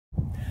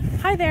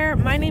Hi there,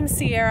 my name's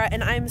Sierra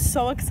and I'm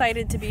so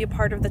excited to be a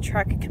part of the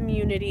Trek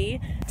community.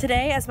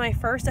 Today, as my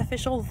first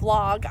official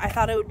vlog, I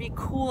thought it would be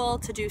cool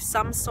to do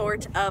some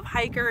sort of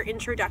hiker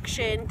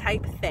introduction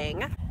type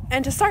thing.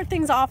 And to start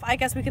things off, I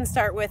guess we can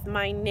start with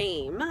my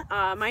name.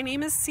 My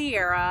name is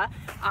Sierra.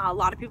 A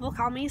lot of people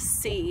call me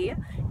C,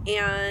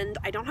 and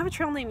I don't have a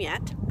trail name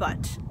yet,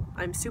 but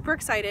I'm super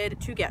excited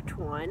to get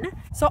one.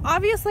 So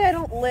obviously I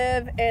don't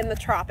live in the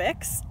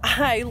tropics.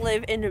 I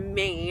live in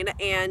Maine,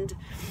 and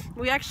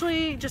we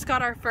actually just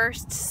got our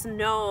first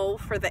snow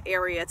for the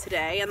area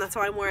today, and that's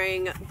why I'm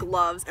wearing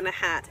gloves and a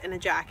hat and a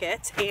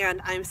jacket, and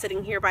I'm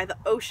sitting here by the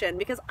ocean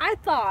because I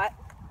thought,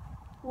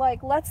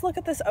 like, let's look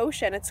at this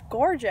ocean. It's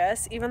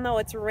gorgeous, even though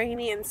it's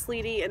rainy and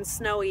sleety and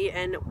snowy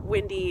and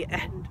windy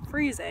and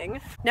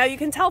freezing. Now you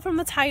can tell from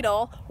the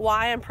title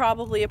why I'm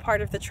probably a part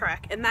of the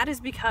trek, and that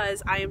is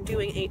because I am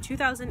doing a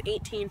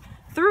 2018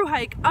 through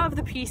hike of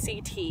the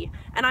PCT,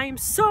 and I am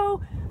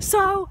so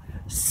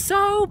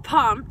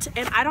pumped,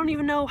 and I don't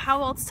even know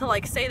how else to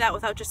like say that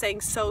without just saying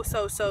so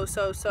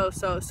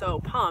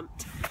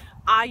pumped.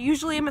 I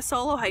usually am a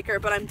solo hiker,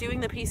 but I'm doing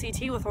the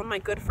PCT with one of my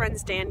good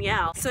friends,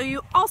 Danielle. So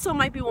you also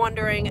might be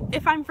wondering,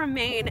 if I'm from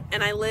Maine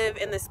and I live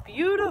in this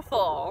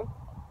beautiful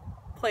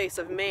place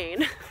of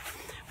Maine,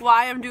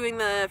 why I'm doing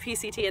the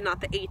PCT and not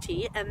the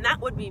AT, and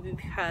that would be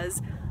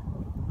because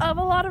of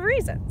a lot of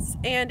reasons.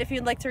 And if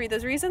you'd like to read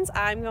those reasons,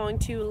 I'm going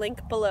to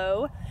link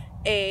below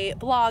a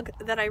blog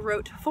that I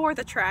wrote for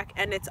the trek,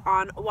 and it's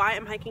on why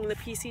I'm hiking the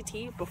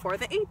PCT before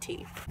the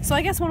AT. So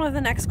I guess one of the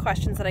next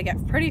questions that I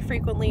get pretty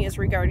frequently is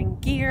regarding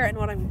gear and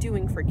what I'm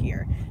doing for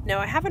gear. Now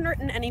I haven't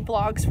written any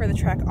blogs for the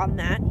trek on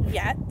that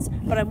yet,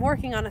 but I'm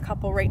working on a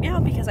couple right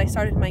now because I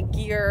started my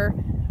gear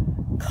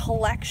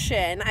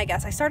collection. I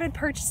guess I started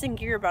purchasing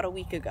gear about a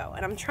week ago,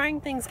 and I'm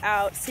trying things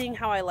out, seeing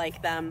how I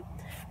like them,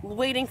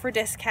 waiting for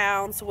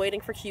discounts,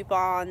 waiting for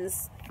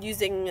coupons,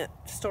 using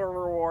store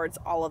rewards,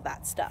 all of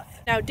that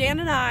stuff. Now Dan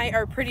and I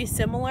are pretty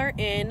similar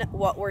in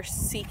what we're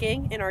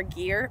seeking in our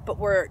gear, but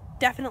we're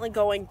definitely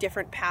going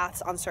different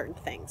paths on certain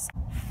things.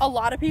 A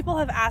lot of people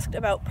have asked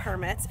about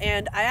permits,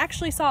 and I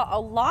actually saw a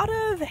lot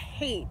of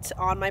hate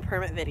on my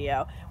permit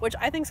video, which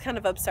I think is kind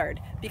of absurd,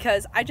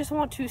 because I just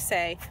want to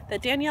say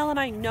that Danielle and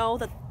I know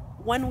that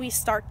when we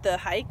start the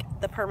hike,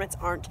 the permits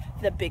aren't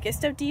the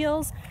biggest of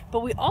deals, but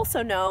we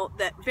also know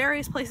that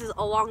various places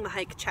along the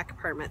hike check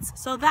permits.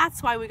 So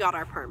that's why we got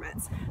our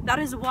permits. That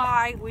is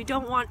why we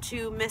don't want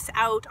to miss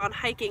out on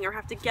hiking or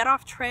have to get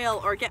off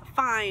trail or get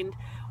fined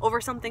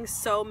over something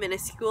so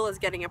minuscule as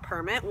getting a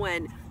permit,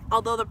 when,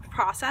 although the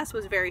process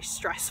was very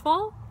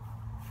stressful,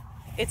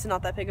 it's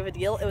not that big of a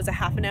deal. It was a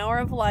half an hour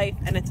of life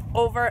and it's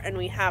over, and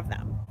we have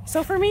them.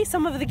 So for me,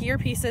 some of the gear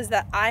pieces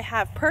that I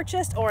have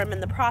purchased or I'm in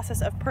the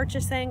process of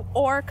purchasing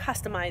or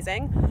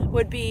customizing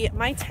would be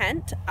my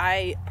tent.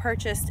 I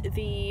purchased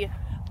the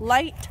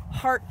Light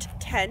Heart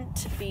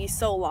tent, the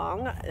So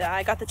Long.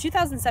 I got the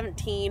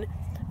 2017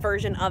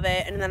 version of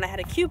it, and then I had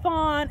a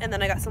coupon, and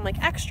then I got some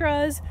like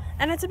extras,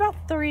 and it's about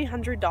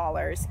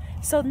 $300.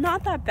 So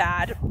not that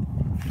bad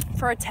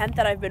for a tent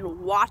that I've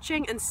been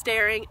watching and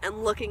staring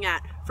and looking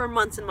at for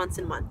months and months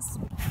and months.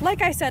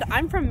 Like I said,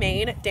 I'm from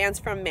Maine, Dan's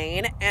from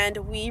Maine, and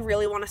we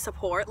really want to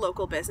support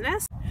local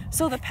business.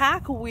 So the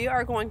pack we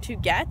are going to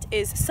get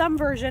is some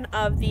version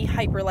of the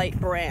Hyperlight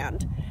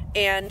brand,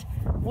 and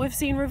we've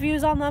seen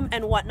reviews on them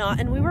and whatnot,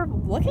 and we were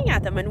looking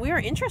at them and we were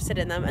interested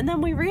in them, and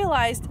then we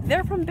realized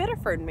they're from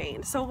Biddeford,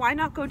 Maine, so why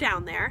not go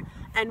down there?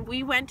 And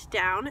we went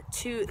down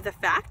to the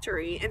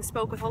factory and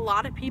spoke with a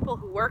lot of people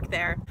who work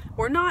there.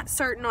 We're not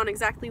certain on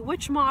exactly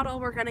which model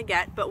we're gonna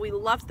get, but we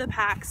loved the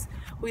packs.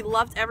 We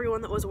loved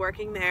everyone that was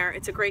working there.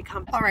 It's a great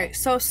company. All right,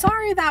 so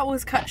sorry that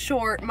was cut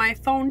short. My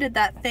phone did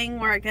that thing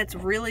where it gets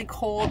really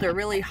cold or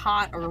really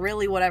hot or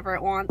really whatever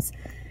it wants,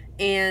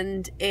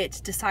 and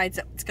it decides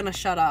that it's gonna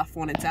shut off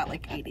when it's at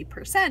like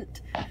 80%.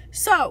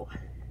 So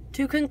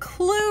to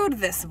conclude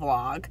this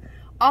vlog,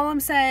 all I'm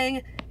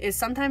saying is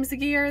sometimes the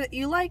gear that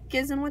you like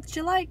isn't what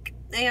you like,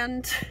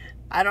 and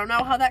I don't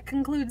know how that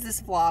concludes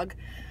this vlog,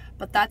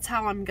 but that's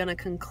how I'm gonna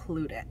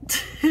conclude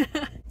it.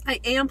 I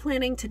am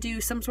planning to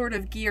do some sort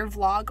of gear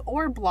vlog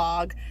or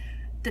blog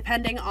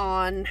depending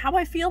on how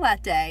I feel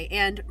that day,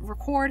 and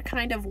record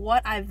kind of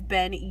what I've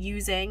been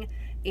using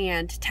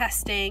and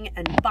testing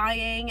and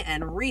buying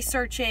and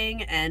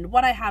researching and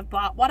what I have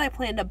bought, what I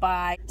plan to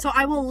buy. So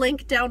I will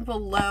link down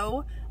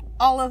below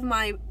all of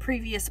my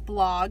previous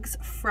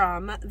blogs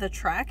from the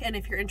trek, and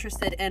if you're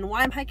interested in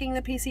why I'm hiking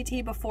the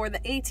PCT before the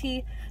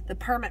AT, the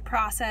permit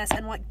process,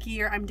 and what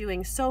gear I'm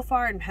doing so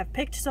far and have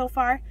picked so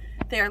far,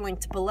 they are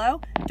linked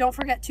below. Don't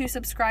forget to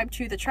subscribe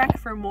to the trek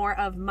for more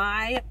of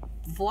my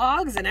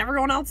vlogs and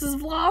everyone else's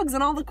vlogs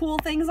and all the cool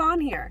things on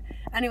here.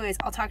 Anyways,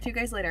 I'll talk to you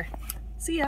guys later.